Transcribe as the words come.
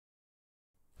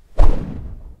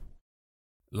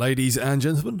Ladies and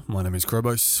gentlemen, my name is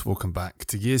Krobos. Welcome back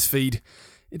to Gears Feed.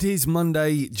 It is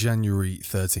Monday, January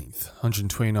 13th,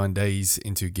 129 days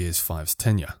into Gears 5's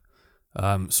tenure.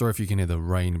 Sorry if you can hear the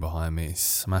rain behind me. It's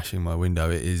smashing my window.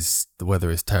 The weather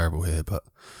is terrible here, but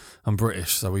I'm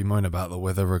British, so we moan about the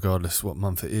weather regardless what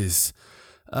month it is.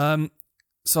 So I'm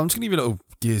just going to give you a little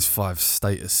Gears 5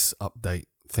 status update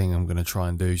thing I'm going to try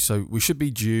and do. So we should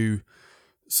be due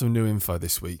some new info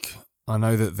this week. I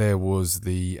know that there was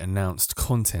the announced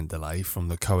content delay from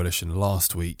the Coalition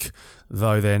last week,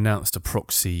 though they announced a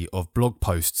proxy of blog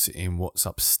posts in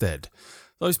WhatsApp's stead.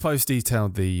 Those posts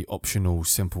detailed the optional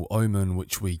simple Omen,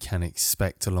 which we can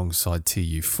expect alongside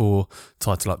TU4,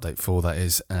 title update 4 that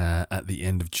is, at the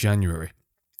end of January.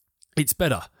 It's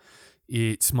better.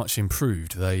 It's much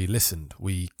improved. They listened.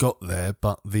 We got there,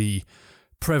 but the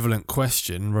prevalent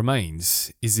question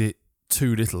remains, is it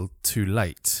too little, too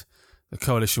late? The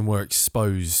Coalition were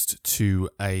exposed to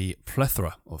a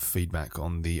plethora of feedback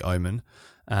on the Omen,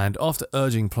 and after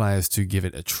urging players to give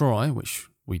it a try, which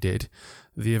we did,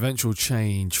 the eventual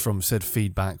change from said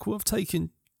feedback will have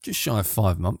taken just shy of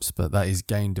 5 months, but that is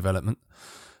game development.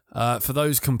 For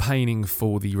those campaigning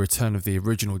for the return of the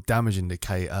original damage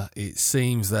indicator, it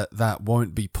seems that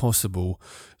won't be possible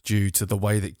due to the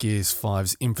way that Gears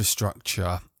 5's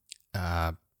infrastructure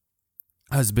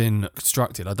has been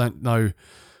constructed. I don't know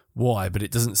why, but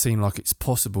it doesn't seem like it's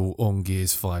possible on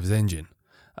Gears 5's engine.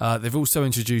 They've also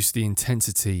introduced the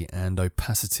intensity and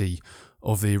opacity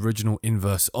of the original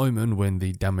inverse Omen when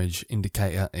the damage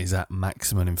indicator is at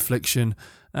maximum infliction,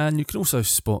 and you can also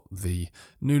spot the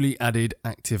newly added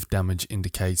active damage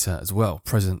indicator as well,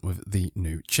 present with the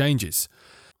new changes.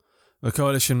 The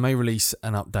Coalition may release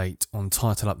an update on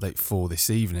Title Update 4 this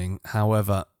evening,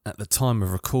 however, at the time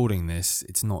of recording this,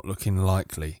 it's not looking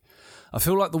likely. I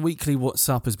feel like the weekly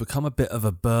WhatsApp has become a bit of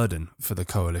a burden for the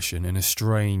Coalition in a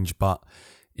strange but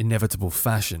inevitable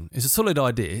fashion. It's a solid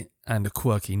idea and a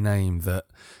quirky name that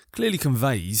clearly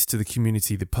conveys to the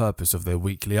community the purpose of their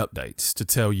weekly updates, to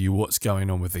tell you what's going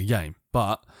on with the game,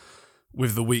 but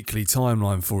with the weekly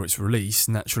timeline for its release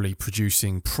naturally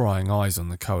producing prying eyes on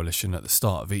the Coalition at the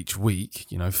start of each week,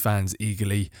 fans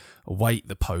eagerly await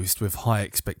the post with high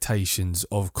expectations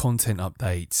of content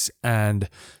updates and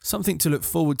something to look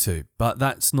forward to, but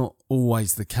that's not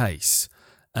always the case.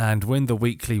 And when the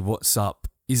weekly WhatsApp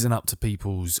isn't up to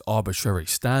people's arbitrary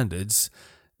standards,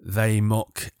 they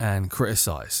mock and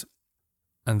criticise.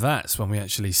 And that's when we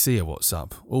actually see a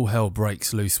WhatsApp. All hell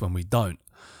breaks loose when we don't.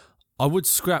 I would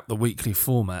scrap the weekly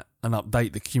format and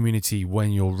update the community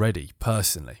when you're ready,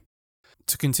 personally.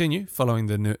 To continue, following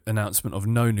the announcement of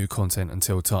no new content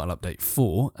until Title Update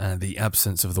 4 and the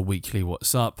absence of the weekly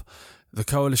WhatsApp, the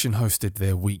Coalition hosted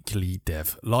their weekly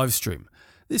dev livestream.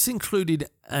 This included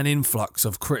an influx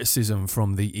of criticism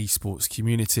from the esports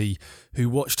community, who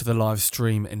watched the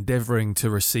livestream endeavouring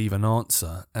to receive an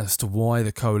answer as to why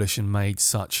the Coalition made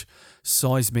such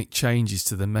seismic changes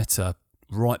to the meta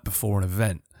right before an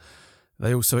event.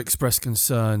 They also expressed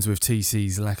concerns with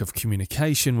TC's lack of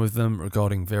communication with them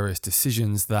regarding various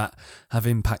decisions that have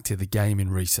impacted the game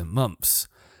in recent months.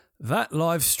 That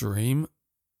live stream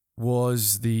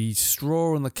was the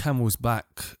straw on the camel's back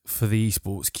for the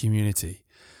esports community.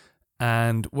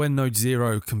 And when Node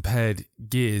Zero compared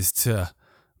Gears to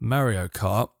Mario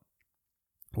Kart,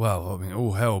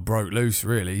 all hell broke loose,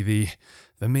 really.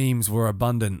 The memes were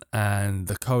abundant, and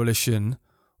the Coalition,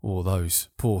 or those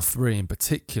poor three in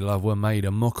particular, were made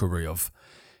a mockery of.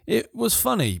 It was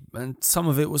funny, and some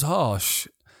of it was harsh.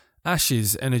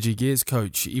 Ash's Energy Gears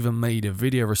coach even made a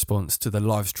video response to the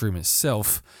live stream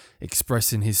itself,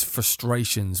 expressing his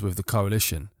frustrations with the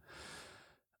Coalition.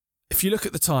 If you look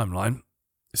at the timeline,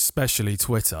 especially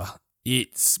Twitter,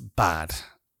 it's bad.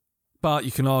 But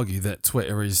you can argue that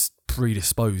Twitter is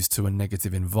predisposed to a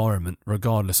negative environment,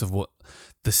 regardless of what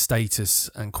the status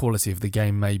and quality of the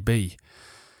game may be.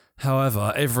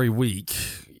 However, every week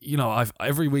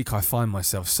I find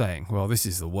myself saying, well, this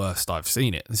is the worst I've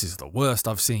seen it. This is the worst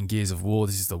I've seen Gears of War.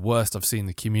 This is the worst I've seen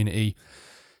the community.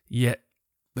 Yet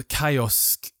the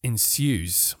chaos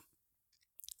ensues.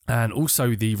 And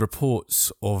also the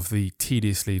reports of the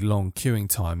tediously long queuing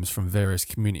times from various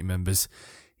community members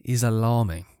is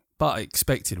alarming, but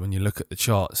expected when you look at the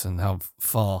charts and how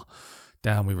far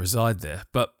down we reside there.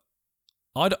 But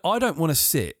I don't want to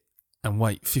sit and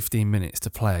wait 15 minutes to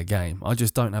play a game. I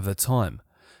just don't have the time,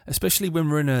 especially when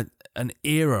we're in an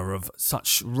era of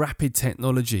such rapid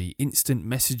technology, instant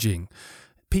messaging.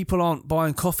 People aren't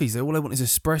buying coffees. All they want is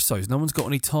espressos. No one's got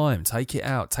any time. Take it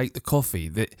out. Take the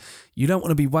coffee. You don't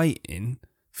want to be waiting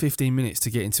 15 minutes to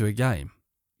get into a game.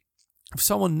 If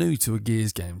someone new to a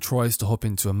Gears game tries to hop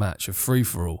into a match of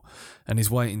free-for-all and is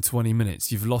waiting 20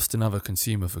 minutes, you've lost another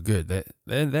consumer for good.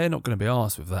 They're not going to be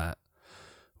arsed with that.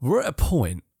 We're at a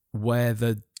point where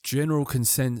the general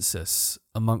consensus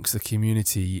amongst the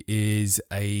community is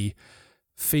a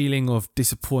feeling of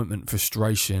disappointment,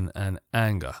 frustration and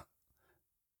anger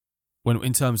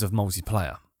in terms of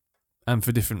multiplayer, and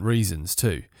for different reasons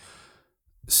too.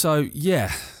 So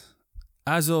yeah,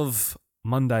 as of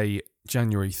Monday,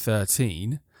 January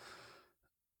 13,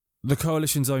 the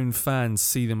Coalition's own fans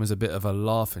see them as a bit of a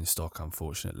laughingstock,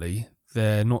 unfortunately.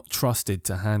 They're not trusted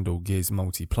to handle Gears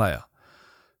multiplayer.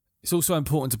 It's also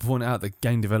important to point out that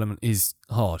game development is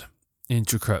hard,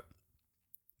 intricate,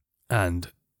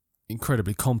 and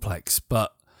incredibly complex,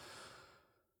 but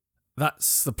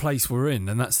that's the place we're in,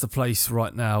 and that's the place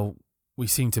right now we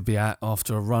seem to be at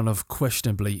after a run of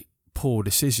questionably poor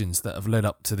decisions that have led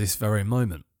up to this very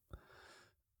moment.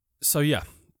 So yeah,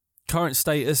 current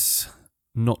status,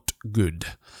 not good.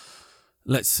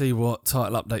 Let's see what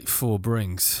Title Update 4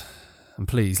 brings. And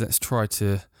please, let's try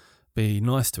to be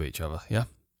nice to each other, yeah?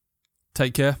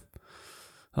 Take care.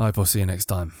 I hope I'll see you next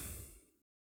time.